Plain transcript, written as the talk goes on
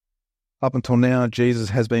Up until now, Jesus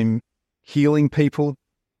has been healing people,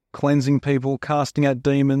 cleansing people, casting out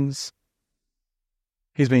demons.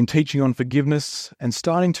 He's been teaching on forgiveness and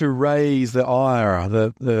starting to raise the ire,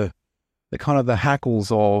 the kind of the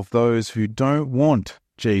hackles of those who don't want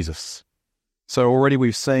Jesus. So already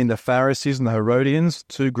we've seen the Pharisees and the Herodians,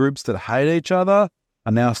 two groups that hate each other,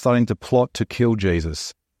 are now starting to plot to kill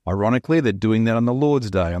Jesus. Ironically, they're doing that on the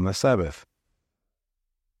Lord's Day, on the Sabbath.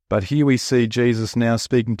 But here we see Jesus now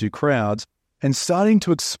speaking to crowds and starting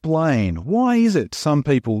to explain, why is it some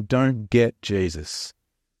people don't get Jesus?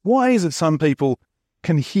 Why is it some people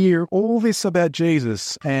can hear all this about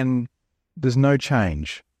Jesus and there's no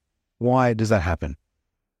change? Why does that happen?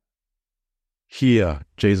 Hear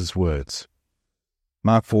Jesus' words.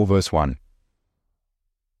 Mark 4, verse 1.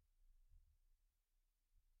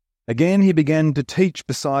 Again he began to teach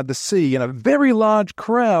beside the sea, and a very large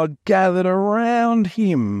crowd gathered around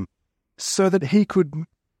him, so that he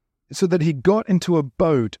got into a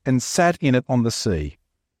boat and sat in it on the sea.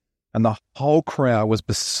 And the whole crowd was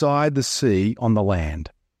beside the sea on the land.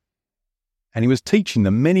 And he was teaching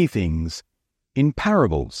them many things in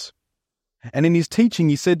parables. And in his teaching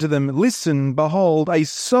he said to them, Listen, behold, a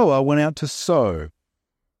sower went out to sow.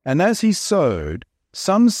 And as he sowed,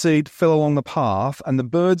 some seed fell along the path, and the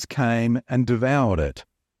birds came and devoured it.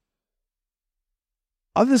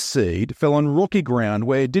 Other seed fell on rocky ground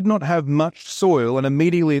where it did not have much soil, and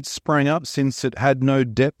immediately it sprang up, since it had no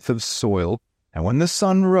depth of soil. And when the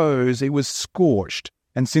sun rose, it was scorched,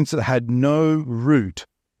 and since it had no root,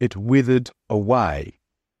 it withered away.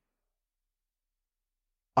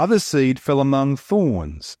 Other seed fell among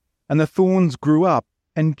thorns, and the thorns grew up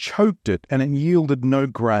and choked it, and it yielded no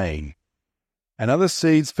grain. And other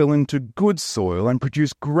seeds fell into good soil and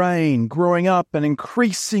produced grain, growing up and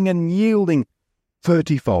increasing and yielding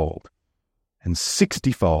 30-fold, and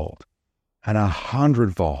 60-fold, and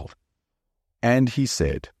 100-fold. And he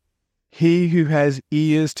said, He who has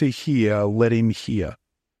ears to hear, let him hear.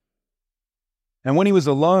 And when he was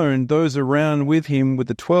alone, those around with him with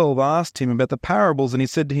the 12 asked him about the parables, and he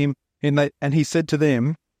said to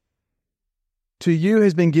them, To you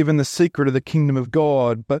has been given the secret of the kingdom of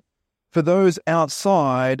God, but for those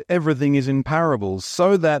outside everything is in parables,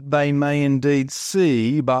 so that they may indeed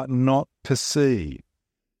see but not perceive,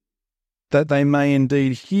 that they may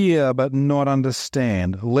indeed hear but not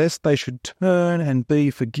understand, lest they should turn and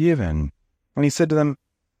be forgiven. And he said to them,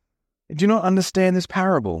 Do you not understand this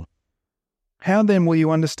parable? How then will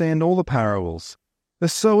you understand all the parables? The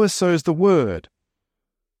sower sows the word.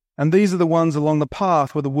 And these are the ones along the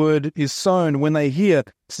path where the word is sown. When they hear,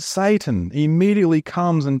 Satan immediately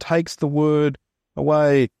comes and takes the word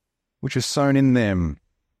away which is sown in them.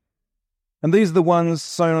 And these are the ones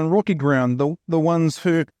sown on rocky ground, the ones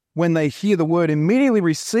who, when they hear the word, immediately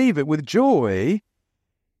receive it with joy,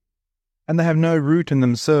 and they have no root in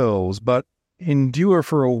themselves, but endure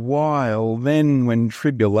for a while. Then when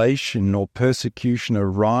tribulation or persecution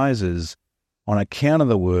arises on account of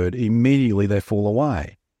the word, immediately they fall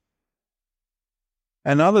away.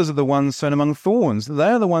 And others are the ones sown among thorns. They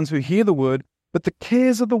are the ones who hear the word, but the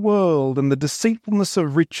cares of the world and the deceitfulness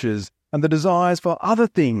of riches and the desires for other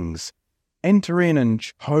things enter in and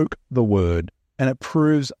choke the word, and it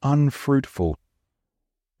proves unfruitful.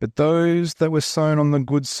 But those that were sown on the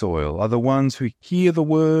good soil are the ones who hear the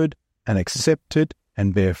word and accept it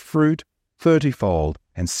and bear fruit 30-fold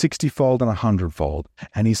and 60-fold and 100-fold.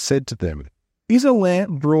 And he said to them, Is a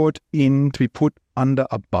lamp brought in to be put under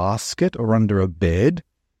a basket or under a bed,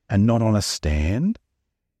 and not on a stand?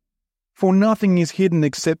 For nothing is hidden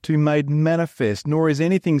except to be made manifest, nor is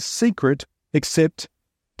anything secret except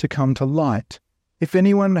to come to light. If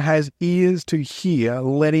anyone has ears to hear,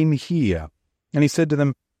 let him hear. And he said to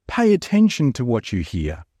them, Pay attention to what you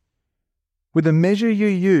hear. With the measure you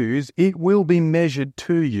use, it will be measured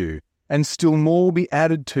to you, and still more will be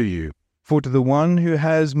added to you. For to the one who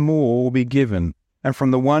has more will be given, and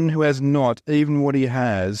from the one who has not, even what he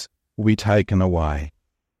has will be taken away.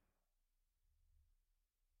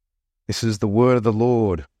 This is the word of the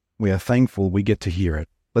Lord. We are thankful we get to hear it.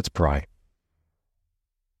 Let's pray.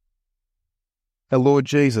 Our Lord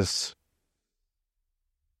Jesus,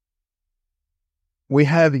 we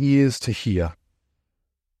have ears to hear.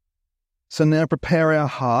 So now prepare our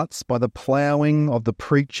hearts by the ploughing of the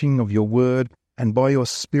preaching of your word, and by your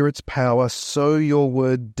Spirit's power, sow your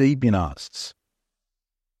word deep in us.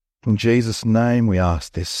 In Jesus' name we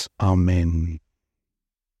ask this. Amen.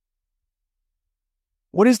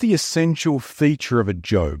 What is the essential feature of a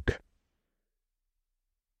joke?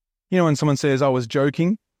 You know, when someone says, I was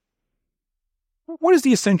joking, what is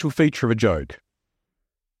the essential feature of a joke?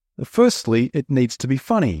 Firstly, it needs to be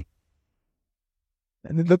funny.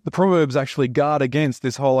 And the Proverbs actually guard against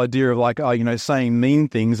this whole idea of like, saying mean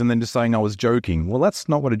things and then just saying I was joking. Well, that's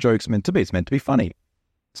not what a joke's meant to be. It's meant to be funny.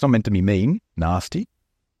 It's not meant to be mean, nasty.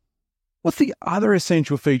 What's the other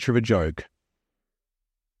essential feature of a joke?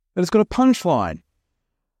 That it's got a punchline.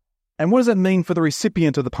 And what does that mean for the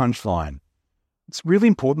recipient of the punchline? It's really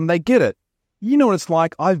important they get it. You know what it's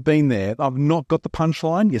like. I've been there. I've not got the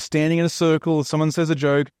punchline. You're standing in a circle. Someone says a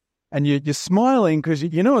joke and you're smiling because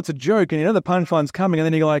you know it's a joke and you know the punchline's coming. And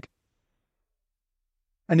then you're like,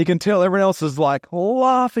 and you can tell everyone else is like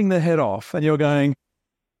laughing their head off. And you're going,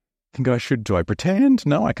 do I pretend?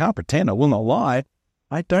 No, I can't pretend. I will not lie.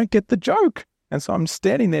 I don't get the joke. And so I'm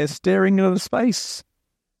standing there staring into the space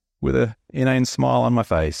with an inane smile on my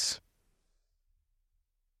face.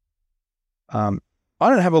 I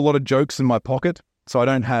don't have a lot of jokes in my pocket, so I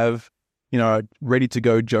don't have,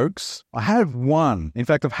 ready-to-go jokes. I have one. In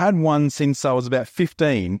fact, I've had one since I was about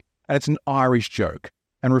 15, and it's an Irish joke.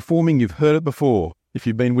 And Reforming, you've heard it before if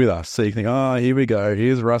you've been with us. So you think, here we go.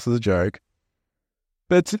 Here's Russ's joke.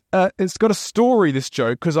 But it's got a story, this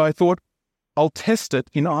joke, because I thought I'll test it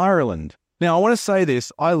in Ireland. Now, I want to say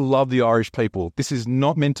this. I love the Irish people. This is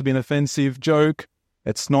not meant to be an offensive joke.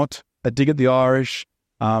 It's not a dig at the Irish.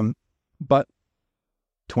 But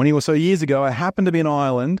 20 or so years ago, I happened to be in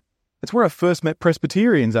Ireland. It's where I first met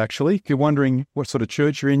Presbyterians, actually. If you're wondering what sort of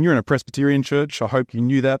church you're in a Presbyterian church. I hope you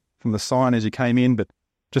knew that from the sign as you came in, but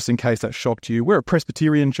just in case that shocked you, we're a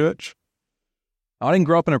Presbyterian church. I didn't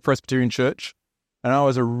grow up in a Presbyterian church, and I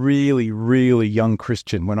was a really, really young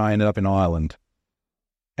Christian when I ended up in Ireland.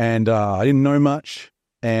 And I didn't know much,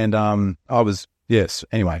 and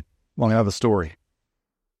anyway, long another story.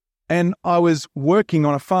 And I was working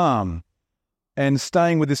on a farm and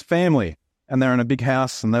staying with this family, and they're in a big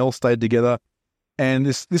house, and they all stayed together. And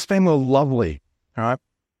this family were lovely, all right?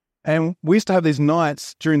 And we used to have these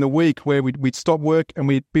nights during the week where we'd stop work and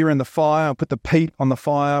we'd be around the fire, put the peat on the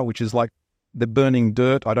fire, which is like they're burning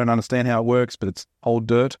dirt. I don't understand how it works, but it's old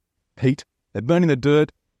dirt, peat. They're burning the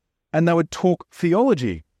dirt, and they would talk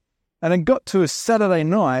theology. And it got to a Saturday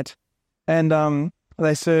night, and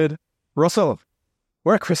they said, Russell,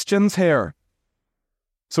 we're Christians here,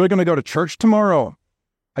 so we're going to go to church tomorrow.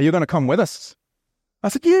 Are you going to come with us? I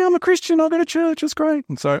said, yeah, I'm a Christian. I'll go to church. It's great.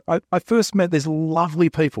 And so I first met these lovely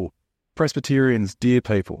people, Presbyterians, dear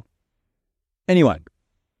people. Anyway,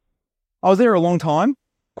 I was there a long time,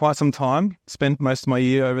 quite some time, spent most of my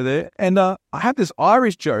year over there. And I had this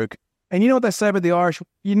Irish joke. And you know what they say about the Irish?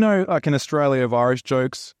 Like in Australia of Irish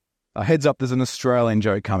jokes, heads up, there's an Australian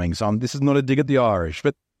joke coming. So this is not a dig at the Irish.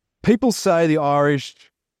 But people say the Irish,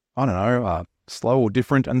 slow or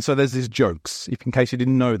different. And so there's these jokes, in case you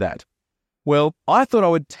didn't know that. Well, I thought I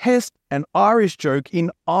would test an Irish joke in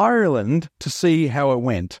Ireland to see how it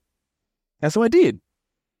went. And so I did.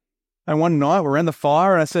 And one night we're around the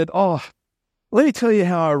fire and I said, let me tell you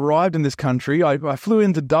how I arrived in this country. I flew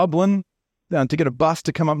into Dublin to get a bus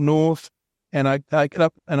to come up north. And I got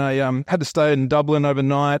up and I had to stay in Dublin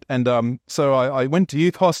overnight. And so I went to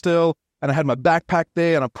youth hostel and I had my backpack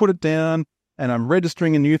there and I put it down and I'm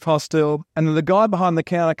registering in youth hostel. And then the guy behind the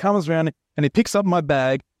counter comes around and he picks up my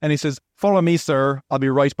bag and he says, follow me, sir. I'll be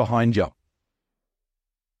right behind you.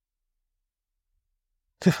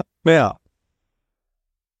 Now,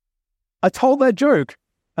 I told that joke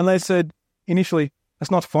and they said initially,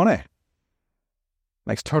 that's not funny.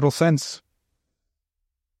 Makes total sense.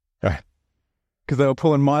 Because they were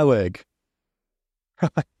pulling my leg.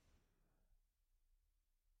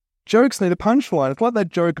 Jokes need a punchline. It's like that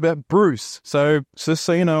joke about Bruce. So just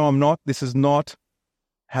so you know, this is not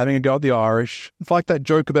having a go at the Irish. It's like that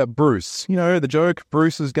joke about Bruce. You know, the joke,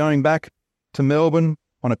 Bruce is going back to Melbourne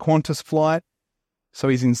on a Qantas flight. So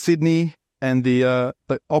he's in Sydney and the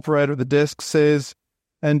operator at the desk says,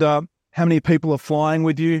 and how many people are flying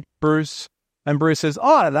with you, Bruce? And Bruce says,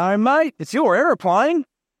 I don't know, mate. It's your aeroplane.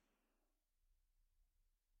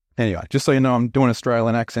 Anyway, just so you know, I'm doing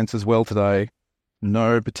Australian accents as well today.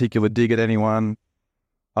 No particular dig at anyone.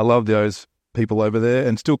 I love those people over there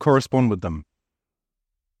and still correspond with them.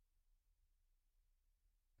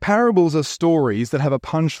 Parables are stories that have a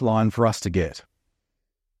punchline for us to get.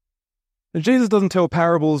 Jesus doesn't tell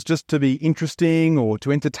parables just to be interesting or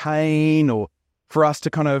to entertain or for us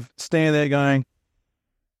to kind of stand there going.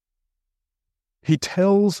 He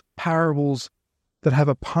tells parables that have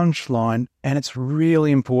a punchline, and it's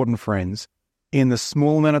really important, friends, in the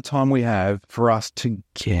small amount of time we have for us to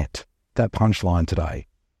get that punchline today.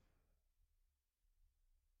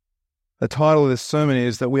 The title of this sermon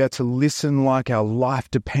is that we are to listen like our life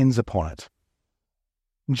depends upon it.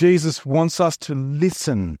 Jesus wants us to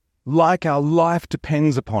listen like our life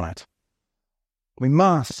depends upon it. We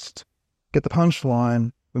must. get the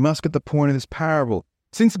punchline. We must get the point of this parable.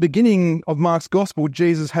 Since the beginning of Mark's Gospel,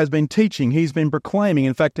 Jesus has been teaching. He's been proclaiming.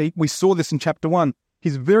 In fact, we saw this in chapter 1.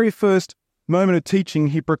 His very first moment of teaching,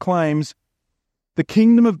 he proclaims, the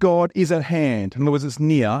kingdom of God is at hand. In other words, it's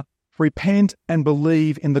near. Repent and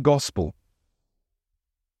believe in the gospel.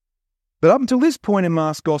 But up until this point in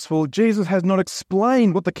Mark's Gospel, Jesus has not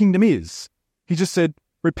explained what the kingdom is. He just said,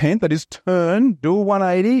 repent, that is turn, do a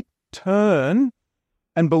 180, turn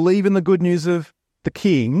and believe in the good news of the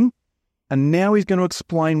King. And now he's going to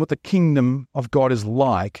explain what the kingdom of God is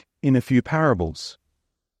like in a few parables.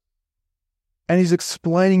 And he's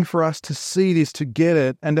explaining for us to see this, to get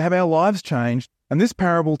it, and to have our lives changed. And this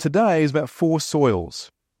parable today is about 4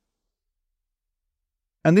 soils.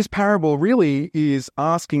 And this parable really is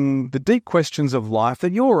asking the deep questions of life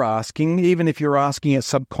that you're asking, even if you're asking it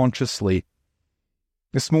subconsciously.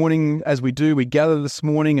 This morning, as we do, we gather this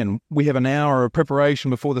morning and we have an hour of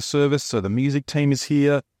preparation before the service. So the music team is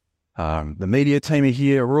here. The media team are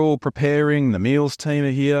here. We're all preparing. The meals team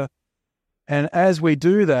are here. And as we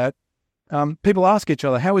do that, people ask each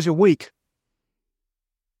other, how was your week?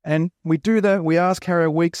 And we do that. We ask how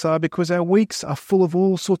our weeks are because our weeks are full of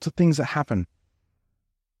all sorts of things that happen.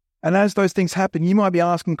 And as those things happen, you might be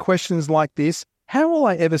asking questions like this. How will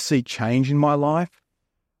I ever see change in my life?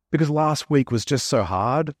 Because last week was just so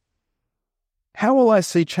hard. How will I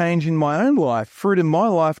see change in my own life, fruit in my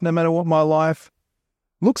life, no matter what my life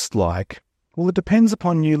looks like? Well, it depends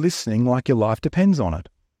upon you listening like your life depends on it.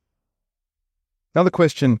 Another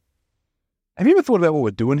question, have you ever thought about what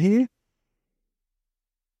we're doing here?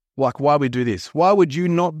 Like why we do this? Why would you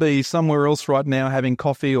not be somewhere else right now having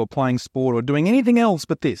coffee or playing sport or doing anything else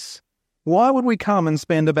but this? Why would we come and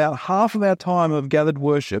spend about half of our time of gathered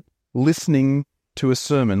worship listening to a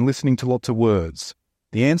sermon, listening to lots of words?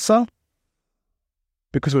 The answer?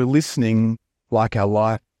 Because we're listening like our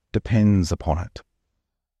life depends upon it.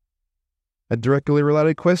 A directly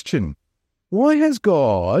related question. Why has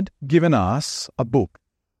God given us a book?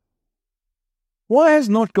 Why has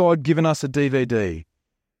not God given us a DVD?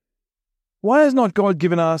 Why has not God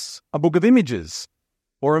given us a book of images,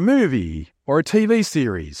 or a movie, or a TV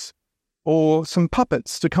series, or some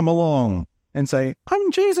puppets to come along and say,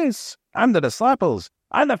 I'm Jesus, I'm the disciples,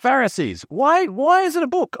 I'm the Pharisees. Why is it a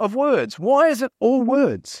book of words? Why is it all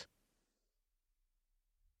words?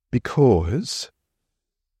 Because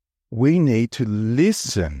we need to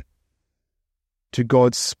listen to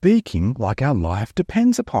God speaking like our life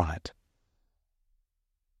depends upon it.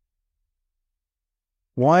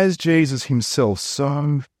 Why is Jesus himself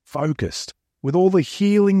so focused with all the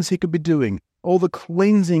healings he could be doing, all the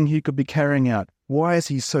cleansing he could be carrying out? Why is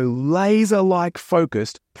he so laser-like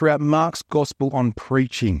focused throughout Mark's Gospel on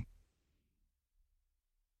preaching?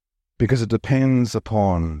 Because it depends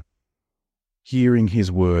upon hearing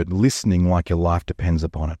his word, listening like your life depends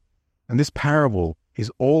upon it. And this parable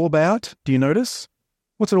is all about, do you notice?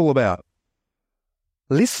 What's it all about?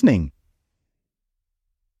 Listening.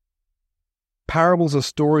 Parables are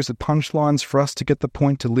stories of punchlines for us to get the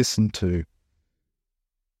point to listen to.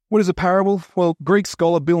 What is a parable? Well, Greek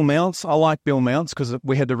scholar Bill Mounce, I like Bill Mounce because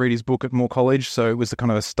we had to read his book at Moore College, so it was a kind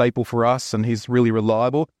of a staple for us, and he's really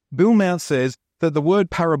reliable. Bill Mounce says that the word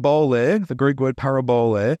parabole, the Greek word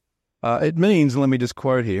parabole, it means, let me just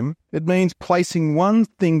quote him, it means placing one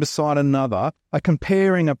thing beside another,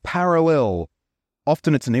 comparing a parallel.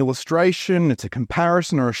 Often it's an illustration, it's a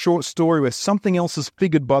comparison or a short story where something else is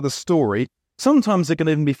figured by the story. Sometimes it can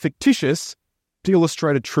even be fictitious to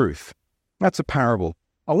illustrate a truth. That's a parable.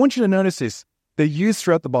 I want you to notice this. They're used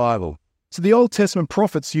throughout the Bible. So the Old Testament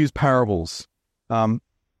prophets use parables.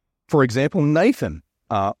 For example, Nathan,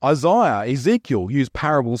 Isaiah, Ezekiel use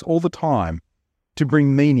parables all the time to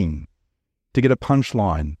bring meaning, to get a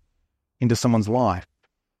punchline into someone's life.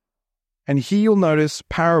 And here you'll notice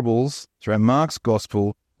parables throughout Mark's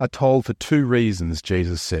Gospel are told for 2 reasons,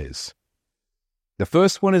 Jesus says. The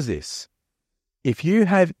first one is this. If you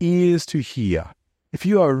have ears to hear, if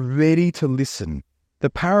you are ready to listen, the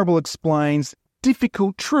parable explains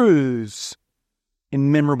difficult truths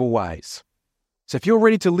in memorable ways. So if you're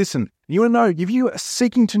ready to listen, you want to know, if you are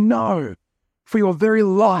seeking to know for your very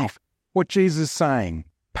life what Jesus is saying,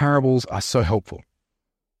 parables are so helpful.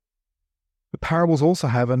 The parables also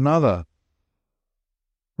have another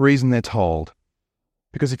reason they're told.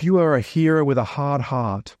 Because if you are a hearer with a hard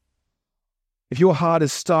heart, if your heart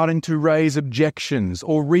is starting to raise objections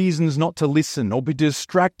or reasons not to listen or be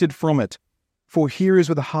distracted from it, for hearers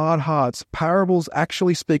with hard hearts, parables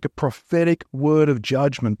actually speak a prophetic word of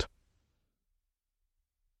judgment.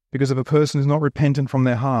 Because if a person is not repentant from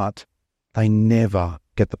their heart, they never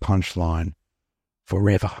get the punchline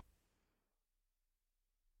forever.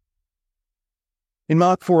 In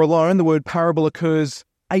Mark 4 alone, the word parable occurs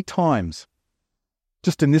 8 times.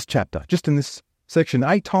 Just in this chapter, just in this section,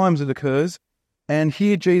 8 times it occurs. And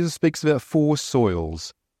here Jesus speaks about 4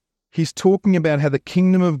 soils. He's talking about how the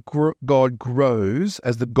kingdom of God grows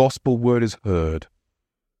as the gospel word is heard.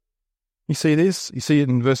 You see this? You see it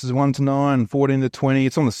in verses 1 to 9, 14 to 20.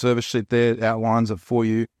 It's on the service sheet there. It outlines it for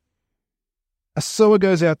you. A sower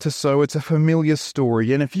goes out to sow. It's a familiar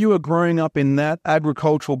story. And if you are growing up in that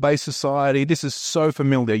agricultural-based society, this is so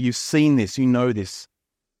familiar. You've seen this. You know this.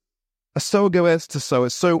 A sower goes out to sow.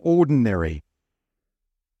 It's so ordinary.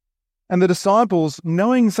 And the disciples,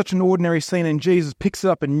 knowing such an ordinary scene in Jesus, picks it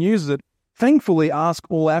up and uses it, thankfully ask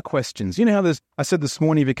all our questions. You know how I said this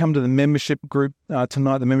morning, if you come to the membership group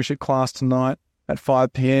tonight, the membership class tonight at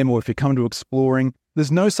 5 p.m, or if you come to Exploring, there's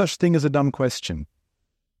no such thing as a dumb question.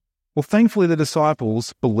 Well, thankfully the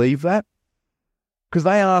disciples believe that, because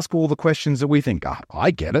they ask all the questions that we think,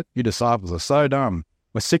 I get it, you disciples are so dumb.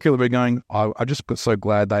 We're secularly going, I just got so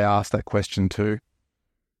glad they asked that question too.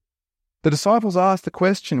 The disciples ask the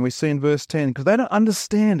question we see in verse 10 because they don't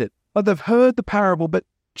understand it. Like they've heard the parable, but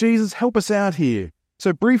Jesus, help us out here.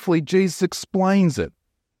 So briefly, Jesus explains it.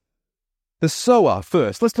 The sower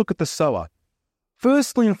first. Let's look at the sower.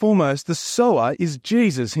 Firstly and foremost, the sower is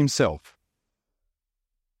Jesus himself.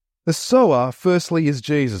 The sower, firstly, is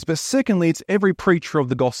Jesus. But secondly, it's every preacher of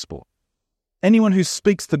the gospel. Anyone who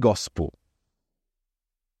speaks the gospel.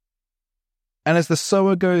 And as the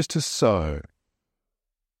sower goes to sow,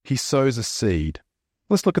 he sows a seed.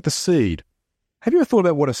 Let's look at the seed. Have you ever thought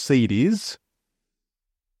about what a seed is?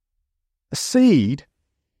 A seed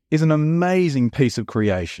is an amazing piece of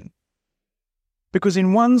creation. Because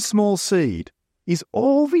in one small seed is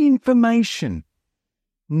all the information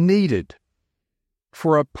needed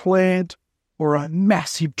for a plant or a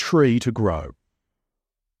massive tree to grow.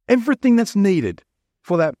 Everything that's needed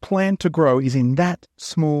for that plant to grow is in that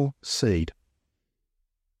small seed.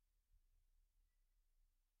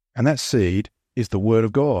 And that seed is the Word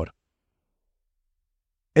of God.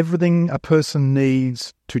 Everything a person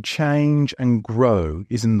needs to change and grow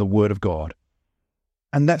is in the Word of God.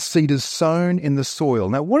 And that seed is sown in the soil.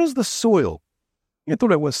 Now, what is the soil? You thought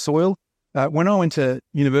about what soil? When I went to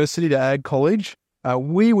university, to Ag College,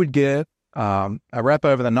 we would get a rap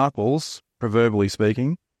over the knuckles, proverbially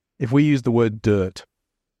speaking, if we used the word dirt.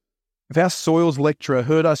 If our soils lecturer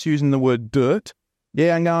heard us using the word dirt,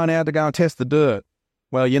 yeah, I'm going out to go and test the dirt.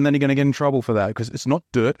 Well, yeah, and then you're going to get in trouble for that because it's not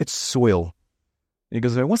dirt, it's soil. And he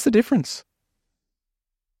goes, what's the difference?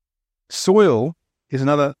 Soil is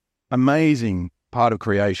another amazing part of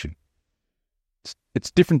creation.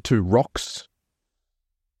 It's different to rocks.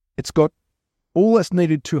 It's got all that's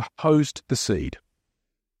needed to host the seed.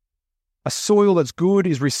 A soil that's good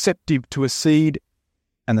is receptive to a seed,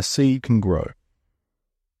 and the seed can grow.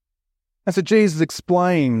 And so Jesus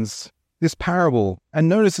explains this parable, and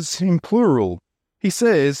notice it's in plural. He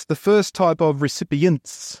says the first type of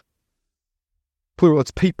recipients, plural,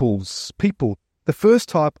 it's people. The first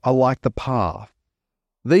type are like the path.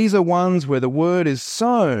 These are ones where the word is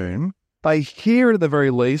sown, they hear it at the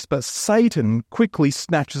very least, but Satan quickly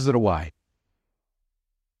snatches it away.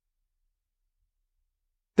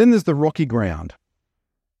 Then there's the rocky ground.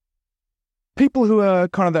 People who are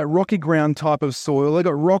kind of that rocky ground type of soil, they've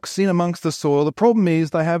got rocks in amongst the soil. The problem is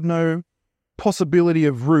they have no possibility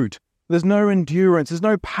of root. There's no endurance. There's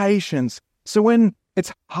no patience. So when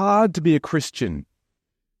it's hard to be a Christian,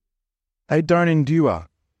 they don't endure.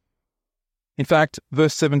 In fact,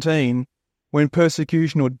 verse 17, when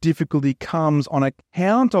persecution or difficulty comes on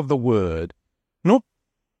account of the word, not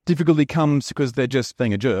difficulty comes because they're just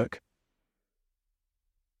being a jerk.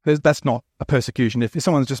 That's not a persecution. If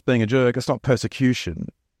someone's just being a jerk, it's not persecution.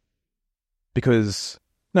 Because,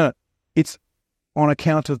 no, it's on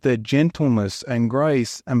account of their gentleness and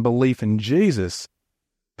grace and belief in Jesus,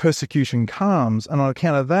 persecution comes. And on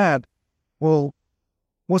account of that, well,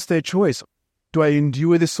 what's their choice? Do I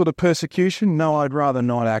endure this sort of persecution? No, I'd rather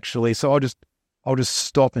not actually. So I'll just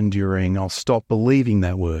stop enduring. I'll stop believing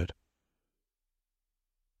that word.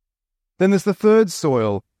 Then there's the third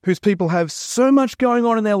soil, whose people have so much going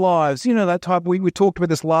on in their lives. You know, that type, we talked about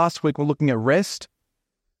this last week. We're looking at rest.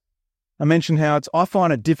 I mentioned how I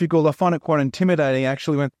find it difficult. I find it quite intimidating,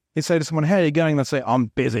 actually, when you say to someone, how are you going? They say, I'm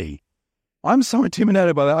busy. I'm so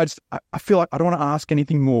intimidated by that. I feel like I don't want to ask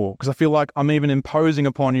anything more because I feel like I'm even imposing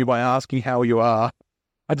upon you by asking how you are.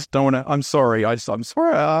 I just don't want to, I'm sorry. I'm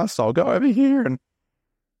sorry I asked. I'll go over here. And,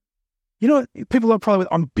 you know, people are probably,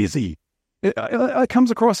 I'm busy. It comes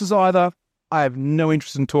across as either, I have no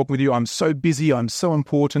interest in talking with you. I'm so busy. I'm so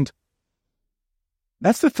important.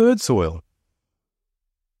 That's the third soil.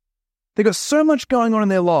 They've got so much going on in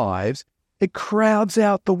their lives. It crowds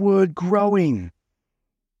out the word growing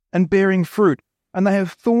and bearing fruit. And they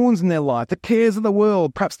have thorns in their life, the cares of the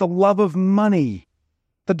world, perhaps the love of money,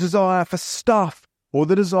 the desire for stuff, or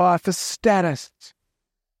the desire for status.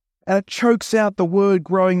 And it chokes out the word,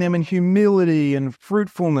 growing them in humility and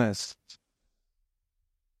fruitfulness.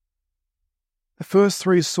 The first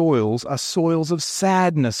three soils are soils of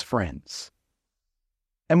sadness, friends.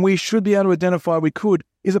 And we should be able to identify,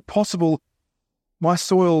 is it possible my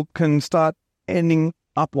soil can start ending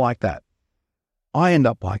up like that? I end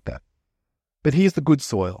up like that. But here's the good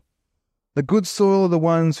soil. The good soil are the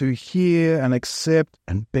ones who hear and accept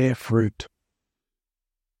and bear fruit.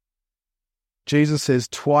 Jesus says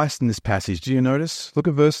twice in this passage, do you notice? Look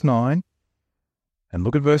at verse 9 and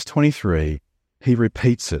look at verse 23. He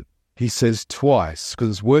repeats it. He says twice because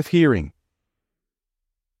it's worth hearing.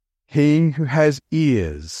 He who has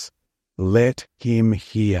ears, let him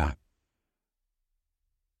hear.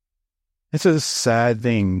 It's a sad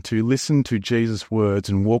thing to listen to Jesus' words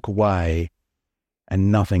and walk away and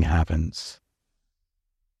nothing happens.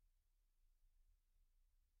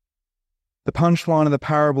 The punchline of the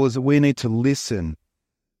parable is that we need to listen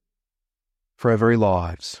for our very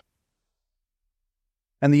lives.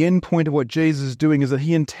 And the end point of what Jesus is doing is that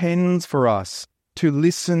he intends for us to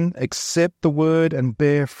listen, accept the word, and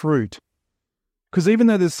bear fruit. Because even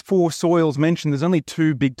though there's 4 soils mentioned, there's only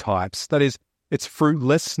 2 big types. That is, it's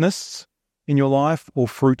fruitlessness in your life or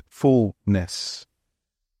fruitfulness.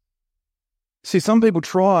 See, some people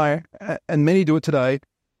try, and many do it today,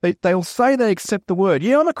 they'll say they accept the word.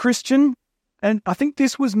 Yeah, I'm a Christian, and I think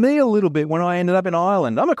this was me a little bit when I ended up in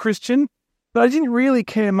Ireland. I'm a Christian, but I didn't really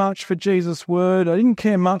care much for Jesus' word. I didn't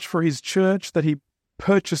care much for his church that he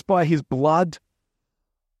purchased by his blood.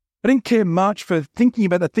 I didn't care much for thinking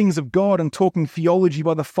about the things of God and talking theology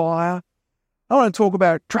by the fire. I want to talk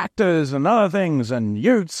about tractors and other things and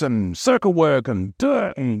utes and circle work and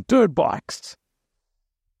dirt bikes.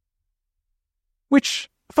 Which,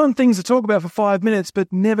 fun things to talk about for 5 minutes,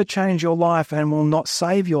 but never change your life and will not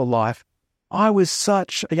save your life. I was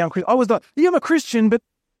such a young Christian. I was like, yeah, I'm a Christian, but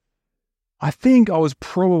I think I was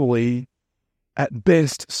probably, at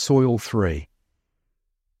best, soil 3.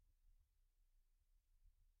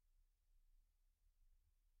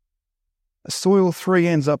 Soil 3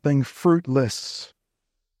 ends up being fruitless.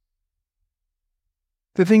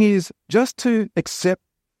 The thing is, just to accept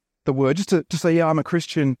the word, just to say, yeah, I'm a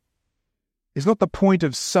Christian, is not the point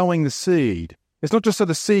of sowing the seed. It's not just so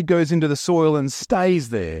the seed goes into the soil and stays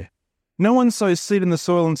there. No one sows seed in the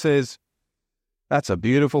soil and says, that's a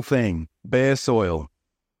beautiful thing, bare soil.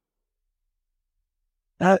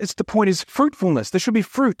 It's the point is fruitfulness. There should be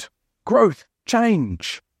fruit, growth,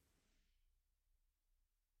 change.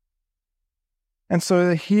 And so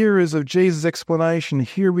the hearers of Jesus' explanation,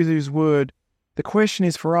 hear with his word, the question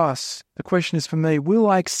is for us, the question is for me, will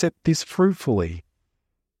I accept this fruitfully?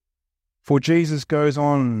 For Jesus goes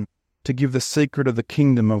on to give the secret of the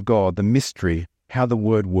kingdom of God, the mystery, how the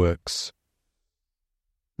word works.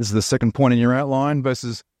 This is the second point in your outline,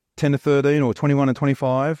 verses 10 to 13 or 21 and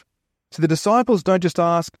 25. So the disciples don't just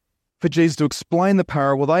ask for Jesus to explain the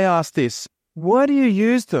parable, they ask this, why do you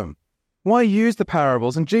use them? Why use the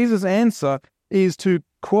parables? And Jesus' answer is to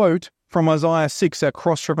quote from Isaiah 6, our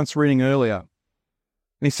cross-reference reading earlier.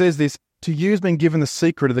 And he says this, to you has been given the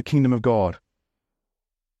secret of the kingdom of God.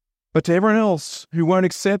 But to everyone else who won't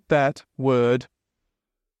accept that word,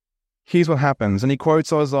 here's what happens. And he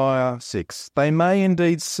quotes Isaiah 6. They may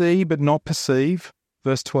indeed see but not perceive,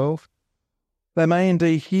 verse 12. They may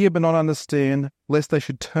indeed hear but not understand, lest they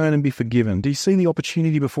should turn and be forgiven. Do you see the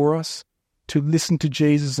opportunity before us to listen to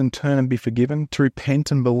Jesus and turn and be forgiven, to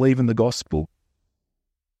repent and believe in the gospel?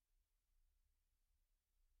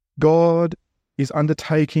 God is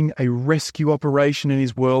undertaking a rescue operation in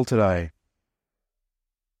his world today.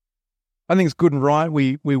 I think it's good and right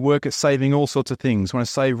we work at saving all sorts of things. We want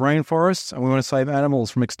to save rainforests and we want to save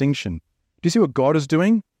animals from extinction. Do you see what God is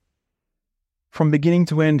doing? From beginning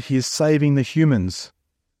to end, he is saving the humans.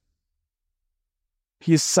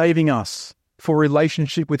 He is saving us for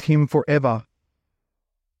relationship with him forever.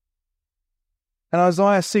 And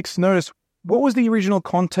Isaiah 6, notice, what was the original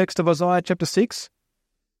context of Isaiah chapter 6?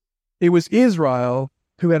 It was Israel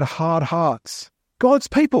who had hard hearts. God's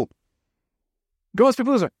people. God's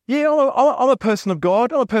people listen, yeah, I'm a person of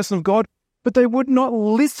God, but they would not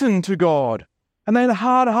listen to God. And they had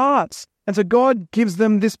hard hearts. And so God gives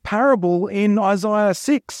them this parable in Isaiah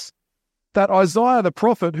 6, that Isaiah the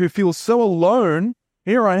prophet who feels so alone,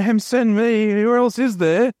 here I am, send me, who else is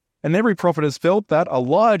there? And every prophet has felt that,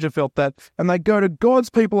 Elijah felt that, and they go to God's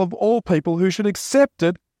people of all people who should accept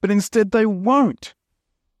it, but instead they won't.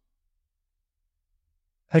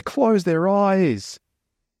 They close their eyes,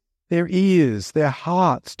 their ears, their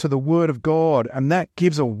hearts to the word of God, and that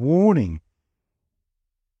gives a warning.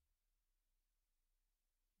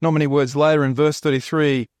 Not many words later, in verse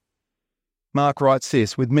 33, Mark writes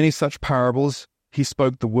this, "With many such parables, he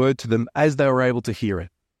spoke the word to them as they were able to hear it.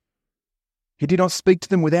 He did not speak to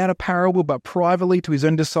them without a parable, but privately to his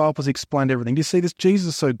own disciples he explained everything." Do you see this? Jesus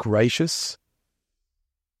is so gracious.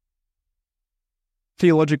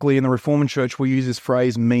 Theologically, in the Reformed Church, we use this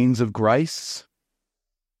phrase, means of grace.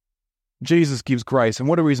 Jesus gives grace. And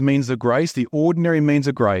what are his means of grace? The ordinary means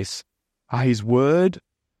of grace are his word,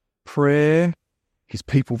 prayer, his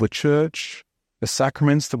people, the church, the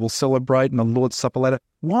sacraments that we'll celebrate in the Lord's Supper later.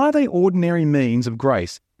 Why are they ordinary means of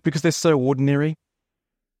grace? Because they're so ordinary.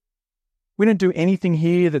 We don't do anything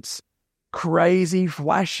here that's crazy,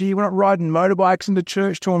 flashy. We're not riding motorbikes into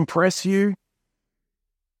church to impress you.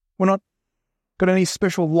 We're not got any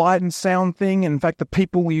special light and sound thing. In fact, the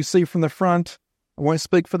people you see from the front, I won't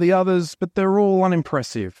speak for the others, but they're all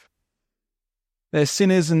unimpressive. They're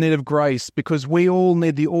sinners in need of grace, because we all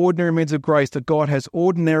need the ordinary means of grace that God has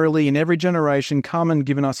ordinarily in every generation come and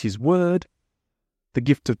given us his word, the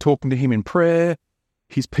gift of talking to him in prayer,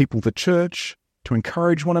 his people, the church, to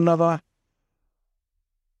encourage one another.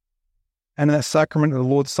 And in that sacrament of the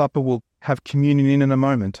Lord's Supper, we'll have communion in a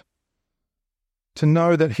moment. To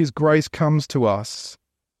know that his grace comes to us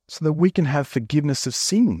so that we can have forgiveness of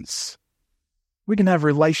sins. We can have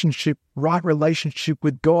right relationship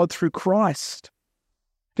with God through Christ.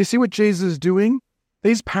 Do you see what Jesus is doing?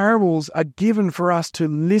 These parables are given for us to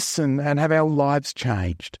listen and have our lives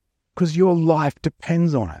changed, because your life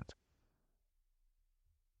depends on it.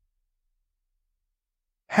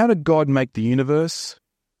 How did God make the universe?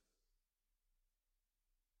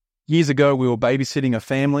 Years ago, we were babysitting a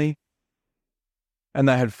family, and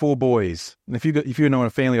they had 4 boys. And if you know what a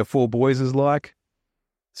family of 4 boys is like,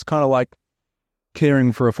 it's kind of like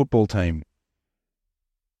caring for a football team.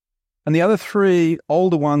 And the other 3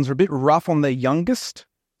 older ones were a bit rough on their youngest.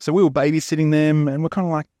 So we were babysitting them, and we're kind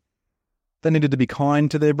of like, they needed to be kind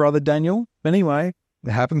to their brother Daniel. But anyway,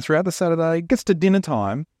 it happened throughout the Saturday. It gets to dinner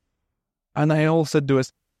time, and they all said to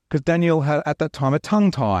us, because Daniel had at that time a tongue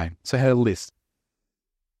tie, so he had a list.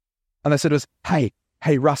 And they said to us,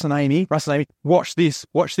 hey, Russ and Amy, watch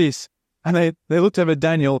this. And they looked over at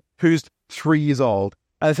Daniel, who's 3 years old,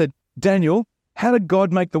 and they said, "Daniel, how did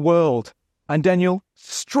God make the world?" And Daniel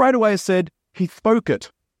straight away said, "He spoke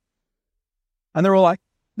it." And they're all like,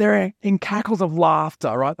 they're in cackles of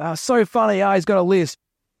laughter, right? "Oh, so funny, he's got a list.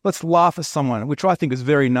 Let's laugh at someone," which I think is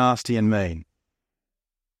very nasty and mean.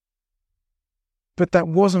 But that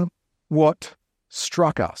wasn't what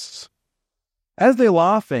struck us. As they're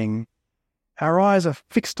laughing, our eyes are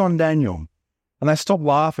fixed on Daniel. And they stopped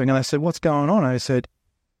laughing and they said, "What's going on?" And I said,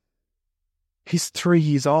 "He's 3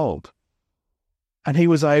 years old." And he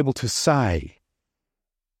was able to say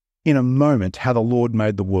in a moment how the Lord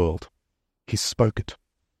made the world. He spoke it.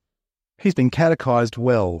 He's been catechized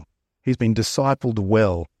well. He's been discipled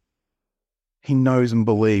well. He knows and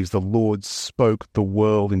believes the Lord spoke the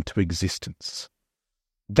world into existence.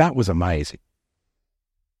 That was amazing.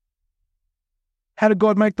 How did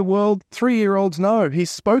God make the world? 3-year-olds know. He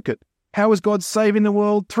spoke it. How is God saving the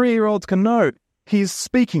world? 3-year-olds can know. He is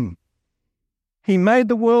speaking. He made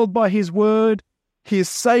the world by his word. He is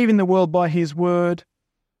saving the world by his word.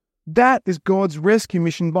 That is God's rescue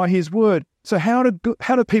mission by his word. So how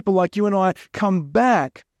do people like you and I come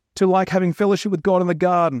back to like having fellowship with God in the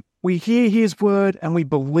garden? We hear his word and we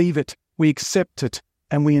believe it. We accept it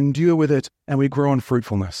and we endure with it and we grow in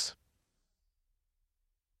fruitfulness.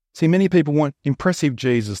 See, many people want impressive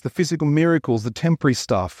Jesus, the physical miracles, the temporary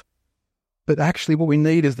stuff. But actually what we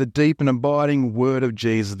need is the deep and abiding word of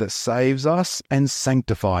Jesus that saves us and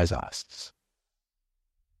sanctifies us.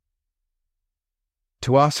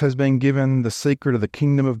 To us has been given the secret of the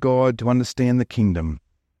kingdom of God to understand the kingdom.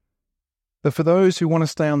 But for those who want to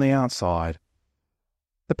stay on the outside,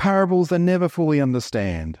 the parables they never fully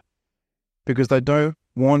understand because they don't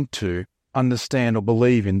want to understand or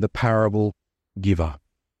believe in the parable giver.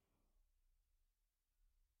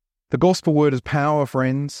 The gospel word is power,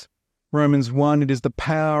 friends. Romans 1, it is the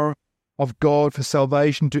power of God for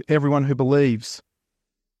salvation to everyone who believes.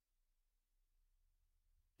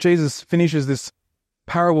 Jesus finishes this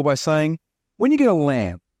parable by saying, when you get a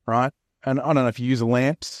lamp, right, and I don't know if you use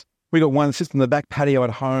lamps, we got one that sits in the back patio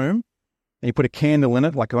at home, and you put a candle in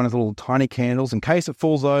it, like one of those little tiny candles. In case it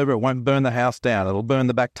falls over, it won't burn the house down. It'll burn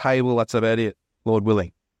the back table, that's about it, Lord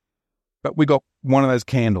willing. But we got one of those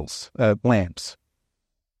candles, lamps.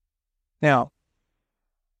 Now,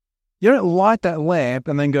 you don't light that lamp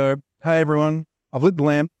and then go, "Hey everyone, I've lit the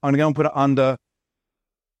lamp, I'm going to go and put it under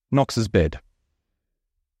Knox's bed.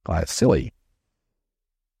 That's silly.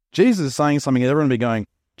 Jesus is saying something, everyone will be going,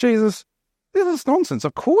 Jesus, this is nonsense.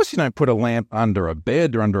 Of course you don't put a lamp under a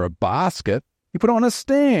bed or under a basket. You put it on a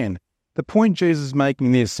stand. The point Jesus is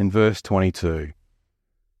making this in verse 22.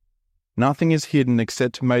 Nothing is hidden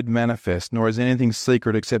except made manifest, nor is anything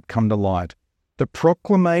secret except come to light. The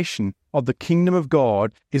proclamation of the kingdom of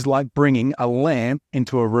God is like bringing a lamp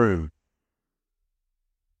into a room.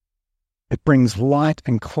 It brings light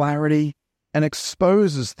and clarity and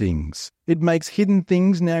exposes things. It makes hidden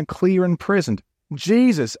things now clear and present.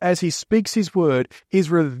 Jesus, as he speaks his word, is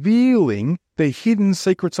revealing the hidden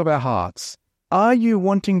secrets of our hearts. Are you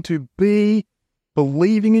wanting to be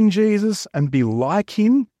believing in Jesus and be like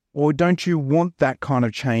him, or don't you want that kind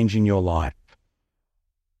of change in your life?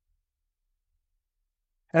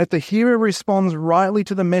 And if the hearer responds rightly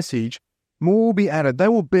to the message, more will be added. They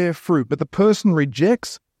will bear fruit, but the person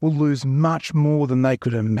rejects will lose much more than they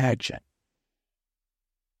could imagine.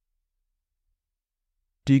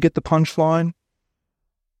 Do you get the punchline?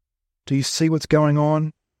 Do you see what's going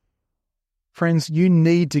on? Friends, you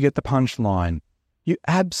need to get the punchline. You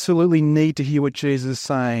absolutely need to hear what Jesus is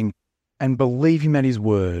saying and believe him at his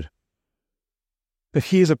word. But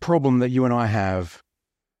here's a problem that you and I have.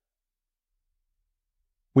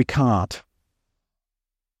 We can't.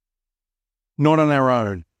 Not on our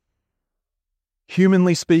own.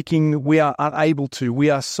 Humanly speaking, we are unable to. We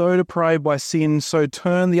are so depraved by sin, so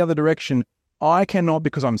turned the other direction. I cannot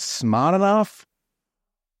because I'm smart enough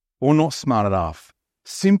or not smart enough,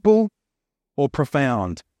 simple or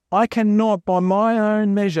profound. I cannot, by my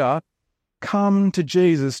own measure, come to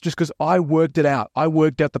Jesus just because I worked it out. I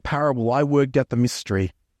worked out the parable. I worked out the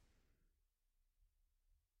mystery.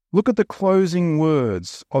 Look at the closing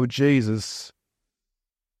words of Jesus.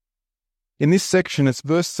 In this section, it's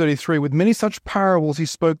verse 33. With many such parables, he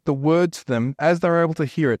spoke the word to them as they were able to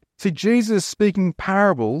hear it. See, Jesus is speaking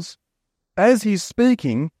parables. As he's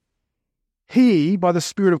speaking, he, by the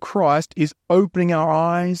Spirit of Christ, is opening our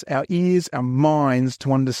eyes, our ears, our minds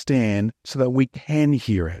to understand so that we can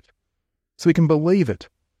hear it, so we can believe it.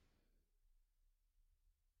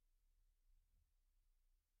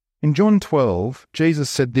 In John 12, Jesus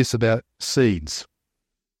said this about seeds.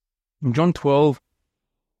 In John 12,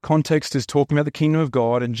 context is talking about the kingdom of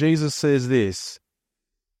God, and Jesus says this.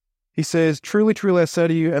 He says, truly, truly, I say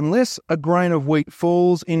to you, unless a grain of wheat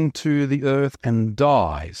falls into the earth and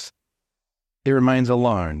dies, it remains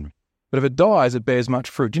alone. But if it dies, it bears much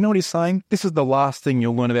fruit. Do you know what he's saying? This is the last thing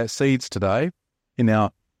you'll learn about seeds today in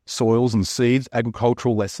our soils and seeds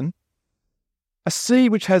agricultural lesson. A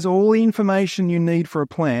seed which has all the information you need for a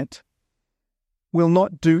plant will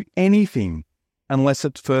not do anything unless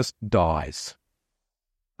it first dies.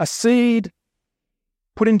 A seed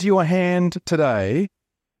put into your hand today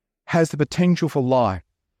has the potential for life.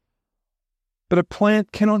 But a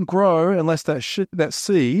plant cannot grow unless that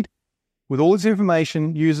seed, with all its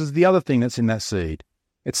information, uses the other thing that's in that seed.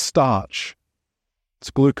 It's starch. It's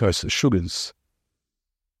glucose, it's sugars.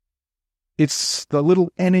 It's the little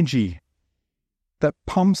energy that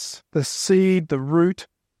pumps the seed, the root,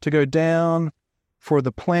 to go down for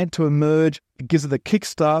the plant to emerge. It gives it the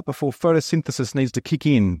kickstart before photosynthesis needs to kick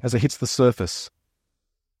in as it hits the surface.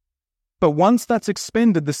 But once that's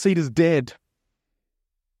expended, the seed is dead.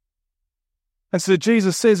 And so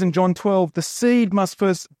Jesus says in John 12, the seed must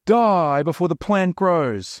first die before the plant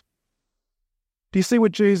grows. Do you see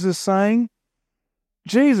what Jesus is saying?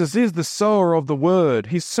 Jesus is the sower of the word.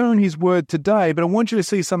 He's sown his word today, but I want you to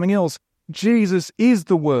see something else. Jesus is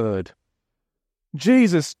the word.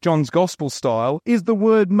 Jesus, John's gospel style, is the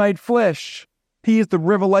word made flesh. He is the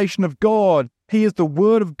revelation of God. He is the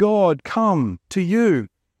word of God come to you.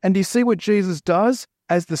 And do you see what Jesus does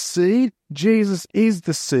as the seed? Jesus is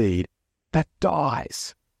the seed that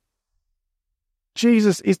dies.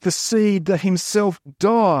 Jesus is the seed that himself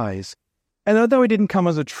dies. And although he didn't come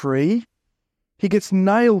as a tree, he gets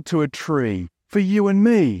nailed to a tree for you and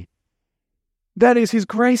me. That is his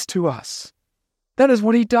grace to us. That is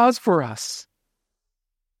what he does for us.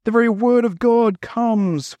 The very word of God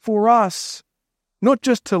comes for us, not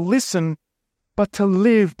just to listen, but to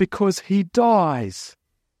live because he dies.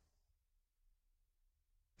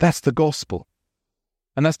 That's the gospel.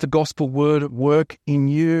 And that's the gospel word at work in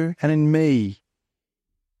you and in me.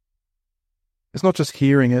 It's not just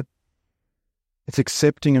hearing it. It's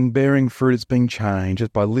accepting and bearing fruit. It's being changed.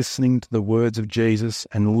 It's by listening to the words of Jesus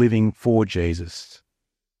and living for Jesus.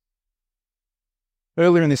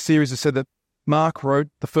 Earlier in this series, I said that Mark wrote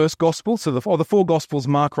the first gospel. So the four gospels,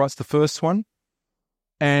 Mark writes the first one.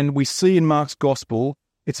 And we see in Mark's gospel,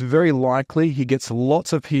 it's very likely he gets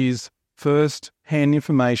lots of his first-hand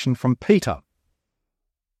information from Peter.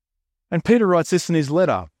 And Peter writes this in his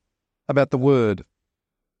letter about the word.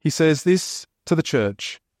 He says this to the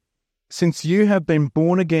church: "Since you have been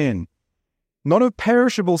born again, not of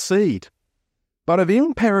perishable seed, but of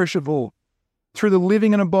imperishable, through the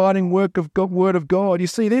living and abiding word of God." You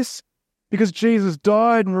see this? Because Jesus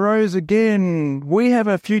died and rose again, we have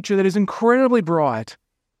a future that is incredibly bright.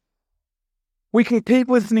 We can keep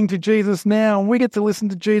listening to Jesus now, and we get to listen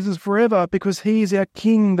to Jesus forever because he is our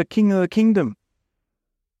King, the King of the kingdom.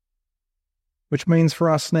 Which means for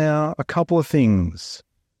us now a couple of things.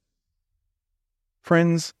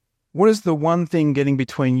 Friends, what is the one thing getting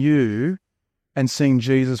between you and seeing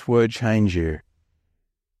Jesus' word change you?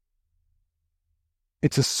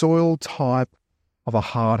 It's a soil type of a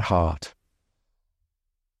hard heart.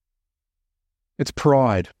 It's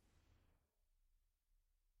pride.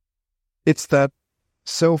 It's that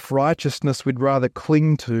self-righteousness we'd rather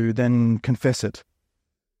cling to than confess it.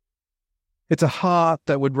 It's a heart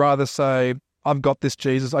that would rather say, "I've got this,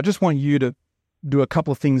 Jesus. I just want you to do a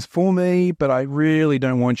couple of things for me, but I really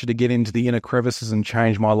don't want you to get into the inner crevices and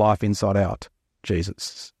change my life inside out,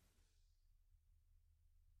 Jesus."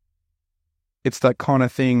 It's that kind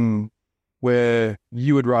of thing where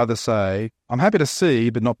you would rather say, "I'm happy to see,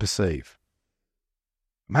 but not perceive.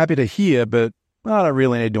 I'm happy to hear, but I don't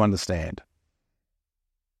really need to understand."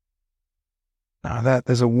 Now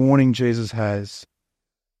there's a warning Jesus has.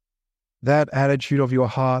 That attitude of your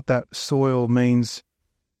heart, that soil, means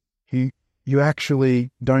you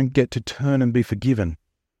actually don't get to turn and be forgiven.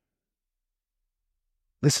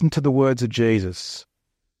 Listen to the words of Jesus.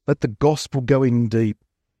 Let the gospel go in deep.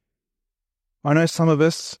 I know some of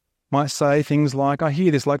us might say things like, I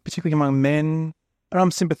hear this, like particularly among men, and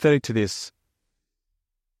I'm sympathetic to this.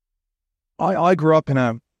 I grew up in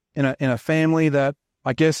a family that,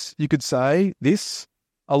 I guess you could say this.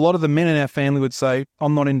 A lot of the men in our family would say,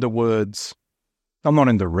 "I'm not into words. I'm not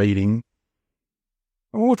into reading."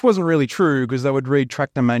 Which wasn't really true, because they would read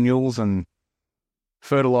tractor manuals and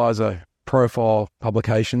fertilizer profile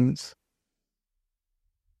publications.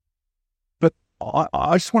 But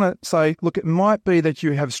I just want to say, look, it might be that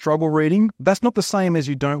you have struggle reading. That's not the same as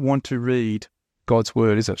you don't want to read God's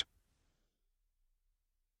word, is it?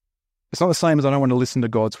 It's not the same as I don't want to listen to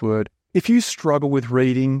God's word. If you struggle with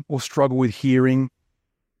reading or struggle with hearing,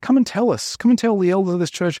 come and tell us. Come and tell the elders of this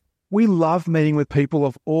church. We love meeting with people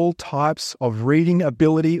of all types of reading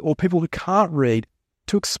ability, or people who can't read,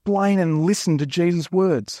 to explain and listen to Jesus'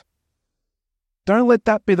 words. Don't let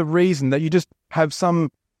that be the reason that you just have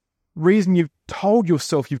some reason you've told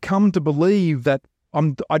yourself, you've come to believe that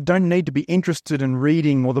I don't need to be interested in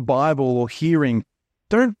reading or the Bible or hearing.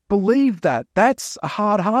 Don't believe that. That's a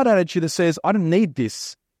hard attitude that says, I don't need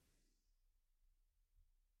this.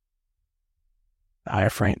 Our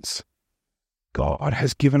friends, God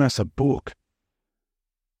has given us a book.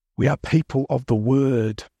 We are people of the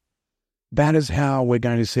word. That is how we're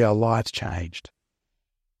going to see our lives changed.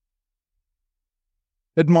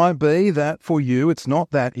 It might be that for you, it's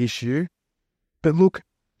not that issue. But look,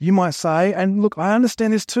 you might say, and look, I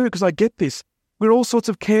understand this too, because I get this. We've got all sorts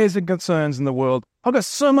of cares and concerns in the world. I've got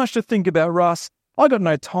so much to think about, Russ. I got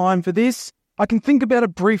no time for this. I can think about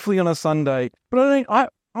it briefly on a Sunday, but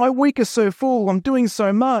my week is so full. I'm doing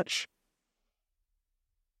so much.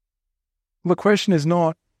 The question is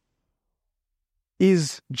not,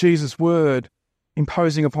 is Jesus' word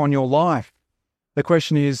imposing upon your life? The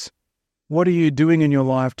question is, what are you doing in your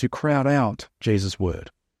life to crowd out Jesus' word?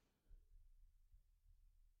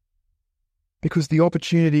 Because the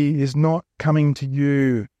opportunity is not coming to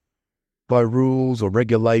you by rules or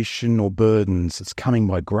regulation or burdens. It's coming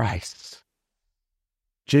by grace.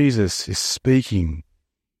 Jesus is speaking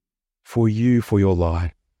for you, for your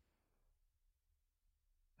life.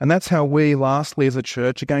 And that's how we, lastly, as a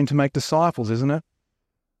church, are going to make disciples, isn't it?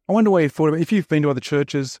 I wonder what you thought about it. If you've been to other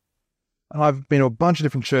churches, and I've been to a bunch of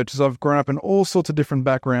different churches, I've grown up in all sorts of different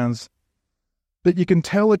backgrounds, but you can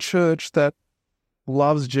tell a church that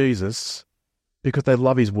loves Jesus because they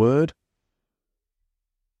love his word.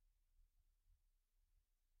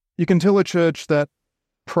 You can tell a church that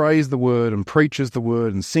prays the word and preaches the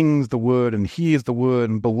word and sings the word and hears the word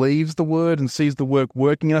and believes the word and sees the work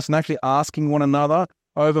working in us and actually asking one another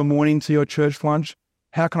over morning to your church lunch,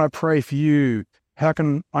 how can I pray for you? How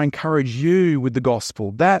can I encourage you with the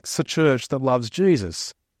gospel? That's a church that loves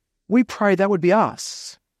Jesus. We pray that would be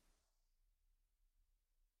us.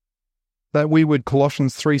 That we would,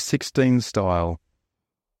 Colossians 3:16 style,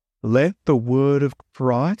 let the word of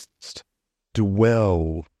Christ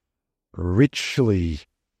dwell richly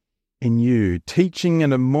in you, teaching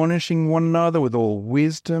and admonishing one another with all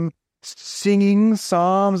wisdom, singing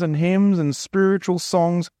psalms and hymns and spiritual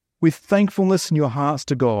songs with thankfulness in your hearts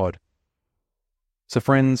to God. So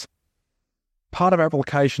friends, part of our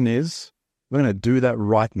application is we're going to do that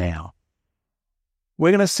right now.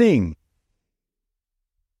 We're going to sing.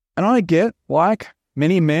 And I get, like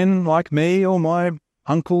many men like me or my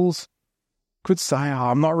uncles could say,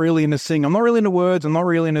 I'm not really into singing. I'm not really into words. I'm not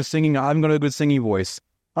really into singing. I haven't got a good singing voice.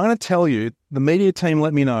 I'm going to tell you, the media team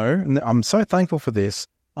let me know, and I'm so thankful for this,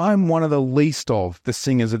 I'm one of the least of the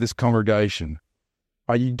singers of this congregation.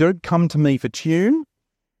 You don't come to me for tune,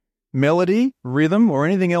 melody, rhythm, or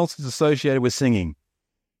anything else that's associated with singing.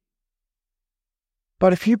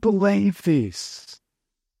 But if you believe this,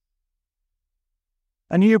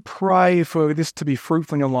 and you pray for this to be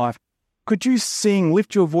fruitful in your life, could you sing,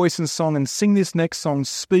 lift your voice in song and sing this next song,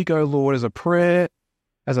 Speak, O Lord, as a prayer,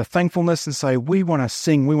 as a thankfulness, and say, we want to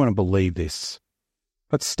sing, we want to believe this.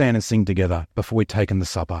 Let's stand and sing together before we take in the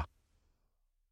supper.